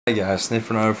Hey guys,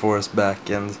 Sniffer94 is back,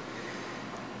 and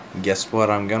guess what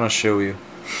I'm gonna show you?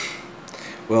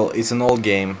 Well, it's an old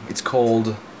game. It's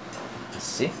called... Let's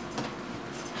see?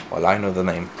 Well, I know the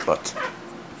name, but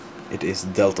it is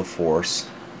Delta Force.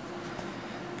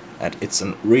 And it's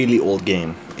a really old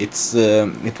game. It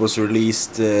was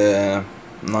released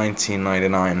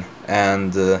 1999,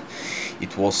 and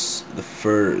it was the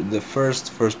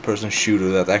first first-person shooter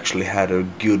that actually had a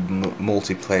good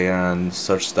multiplayer and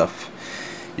such stuff.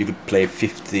 You could play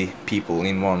 50 people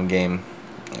in one game,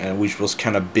 which was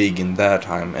kind of big in that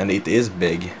time, and it is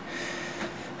big.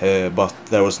 But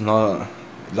there was not,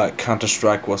 like,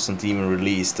 Counter-Strike wasn't even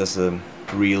released as a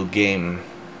real game.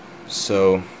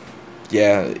 So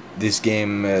yeah, this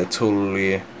game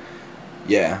totally,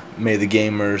 yeah, made the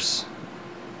gamers,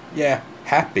 yeah,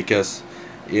 happy, because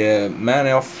yeah,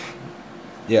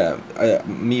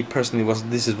 me personally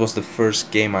this was the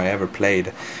first game I ever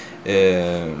played,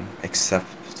 except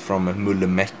from Mulle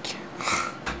Mech.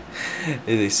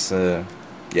 It is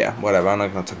yeah, whatever, I'm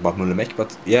not gonna talk about Mulle Mech,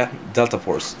 but yeah, Delta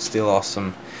Force, still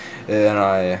awesome. And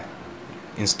I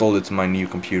installed it to my new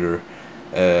computer.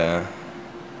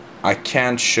 I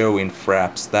can't show in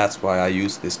fraps, that's why I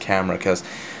use this camera, because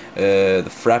the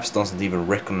fraps doesn't even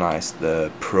recognize the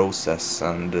process,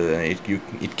 and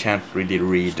it can't really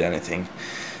read anything.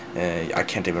 I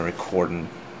can't even record, and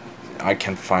I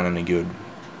can't find any good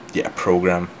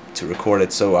program to record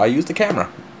it, so I use the camera.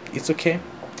 It's okay.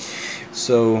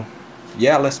 So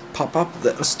yeah, let's pop up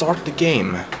and start the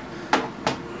game.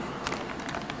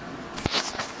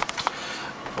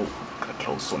 Oh, gotta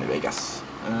close Sony Vegas.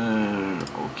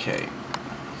 Okay,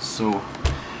 so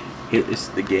here is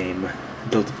the game,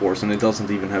 Delta Force, and it doesn't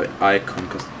even have an icon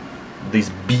because this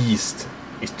beast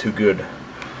is too good.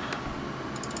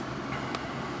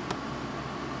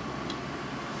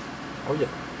 Oh yeah.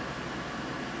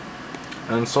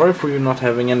 I'm sorry for you not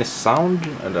having any sound,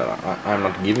 and I'm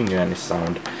not giving you any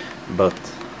sound, but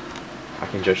I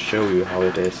can just show you how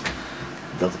it is.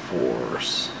 Delta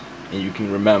Force. And you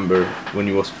can remember when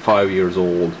you was 5 years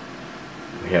old,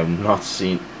 we have not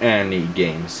seen any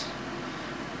games.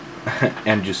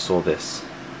 And you saw this.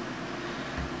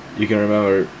 You can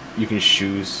remember, you can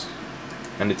choose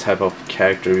any type of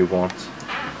character you want.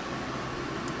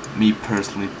 Me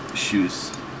personally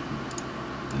choose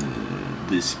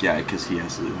this guy, because he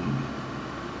has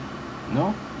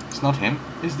no, it's not him.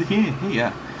 It's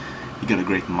yeah. He got a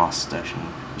great mustache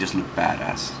and just look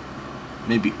badass.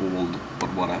 Maybe old, but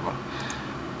whatever.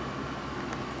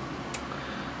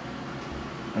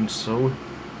 And so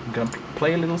I'm gonna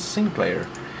play a little single player.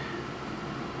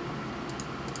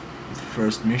 The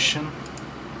first mission,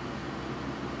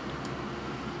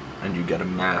 and you get a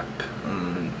map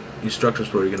and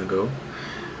instructions where you're gonna go.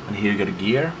 And here you get a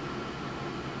gear.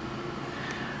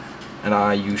 And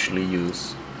I usually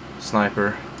use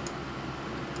sniper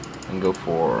and go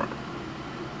for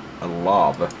a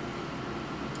lob.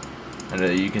 And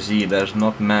you can see there's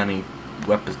not many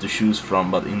weapons to choose from,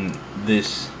 but in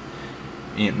this,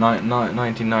 in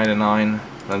 1999,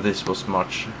 and this was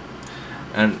much.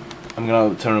 And I'm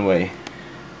gonna turn away,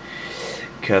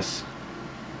 because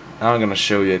now I'm gonna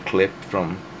show you a clip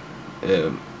from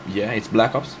yeah, it's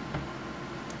Black Ops.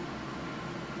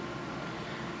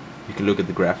 You can look at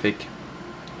the graphic,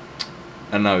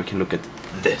 and now you can look at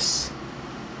this.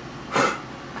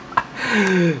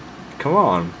 Come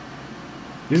on,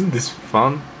 isn't this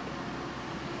fun?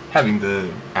 Having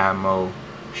the ammo,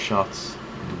 shots,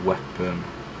 the weapon,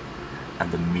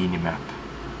 and the minimap.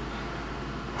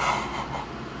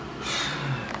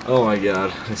 Oh my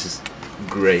god, this is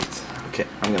great. Okay,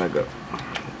 I'm gonna go.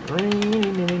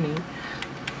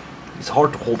 It's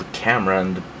hard to hold the camera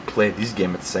and play this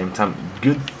game at the same time.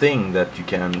 Good thing that you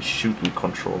can shoot with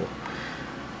control.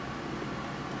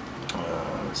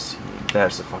 Let's see.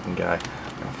 There's a fucking guy.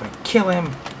 I'm gonna fucking kill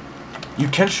him. You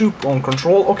can shoot on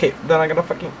control. Okay, then I'm gonna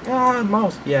fucking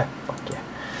mouse. Yeah, fuck yeah.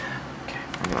 Okay,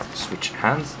 I'm gonna switch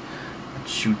hands and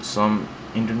shoot some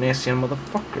Indonesian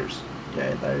motherfuckers.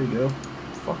 Yeah, there you go.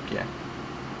 Fuck yeah.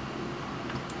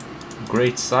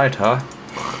 Great sight, huh?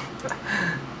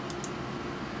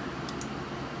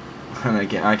 And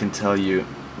again, I can tell you,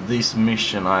 this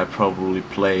mission I probably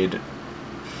played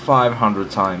 500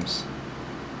 times.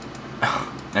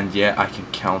 And yeah, I can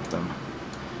count them.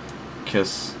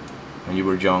 Because when you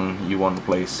were young, you want to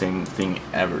play the same thing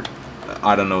ever.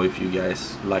 I don't know if you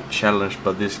guys like challenge,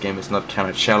 but this game is not kind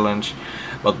of challenge.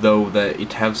 But though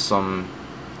it has some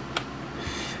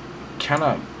kind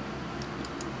of,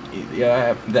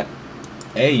 yeah, the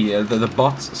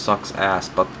bots sucks ass,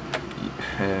 but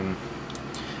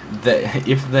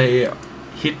if they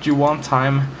hit you one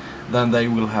time, then they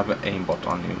will have an aimbot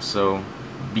on you. So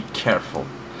be careful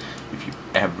if you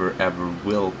ever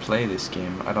will play this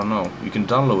game. I don't know, you can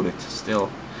download it still.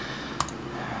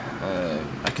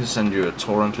 I can send you a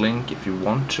torrent link if you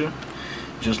want to.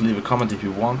 Just leave a comment if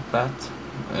you want that.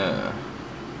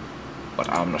 But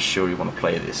I'm not sure you want to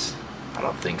play this. I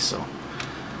don't think so.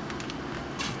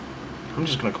 I'm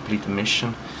just gonna complete the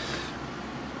mission.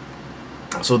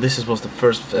 So this was the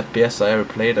first FPS I ever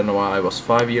played, and I was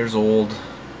 5 years old.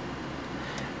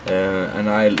 And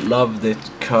I loved it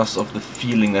because of the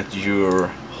feeling that you're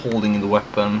holding the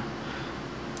weapon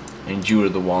and you're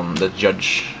the one that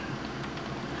judge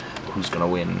who's gonna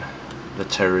win, the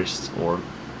terrorists or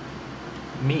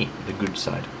me, the good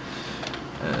side.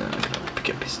 I'm gonna pick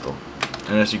a pistol,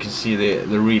 and as you can see,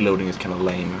 the reloading is kind of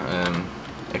lame.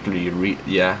 Actually,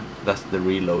 yeah, that's the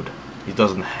reload. It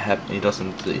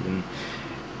doesn't even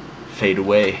fade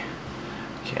away.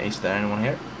 Okay, is there anyone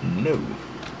here? No.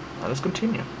 Now let's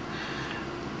continue.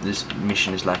 This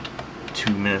mission is like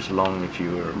 2 minutes long if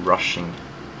you're rushing.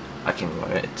 I can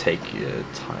take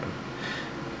time.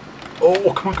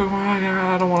 Oh, come on,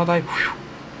 I don't want to die.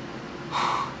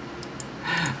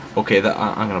 Okay,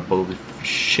 I'm gonna blow the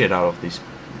shit out of these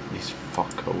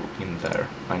fucko in there.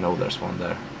 I know there's one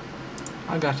there.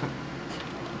 I got him.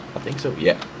 I think so,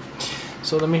 yeah.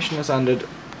 So the mission has ended,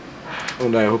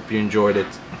 and I hope you enjoyed it.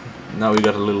 Now we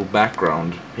got a little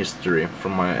background history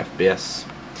from my FPS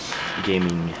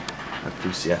gaming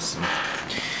enthusiasm.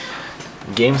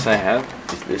 Games I have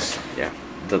is this, yeah,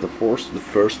 Delta Force, the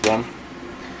first one.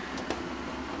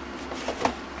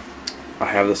 I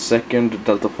have the second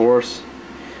Delta Force.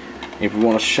 If you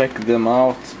want to check them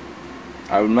out,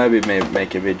 I will maybe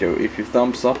make a video. If you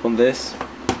thumbs up on this,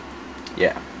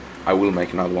 yeah, I will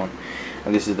make another one.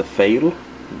 And this is the fail,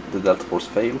 the Delta Force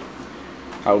fail.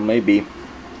 I will maybe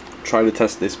try to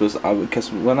test this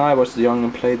because when I was young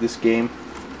and played this game,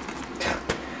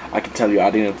 I can tell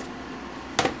you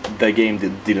the game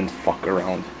didn't fuck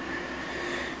around.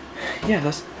 Yeah,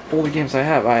 that's all the games I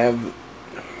have. I have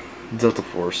Delta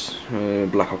Force,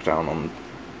 Black Hawk Down on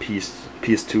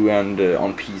PS2 and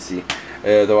on PC,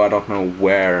 though I don't know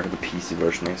where the PC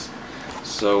version is.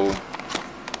 So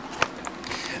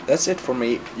that's it for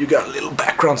me. You got a little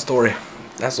background story.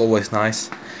 That's always nice.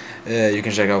 You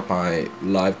can check out my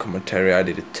live commentary. I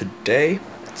did it today,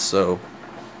 so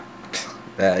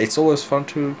it's always fun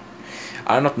to.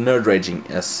 I'm not nerd raging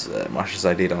as much as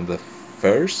I did on the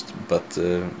first, but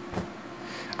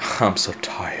I'm so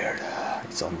tired.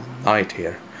 It's on the night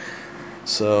here,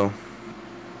 so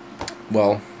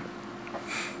well,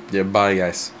 yeah. Bye,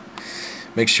 guys.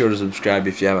 Make sure to subscribe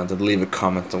if you haven't, and leave a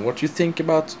comment on what you think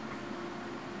about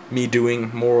me doing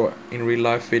more in real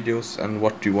life videos and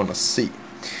what you want to see.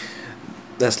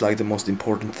 That's like the most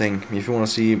important thing. If you want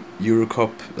to see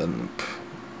Eurocup, then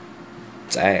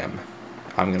damn,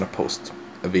 I'm gonna post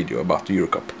a video about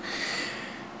Eurocup.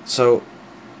 So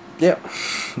yeah,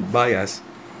 bye guys.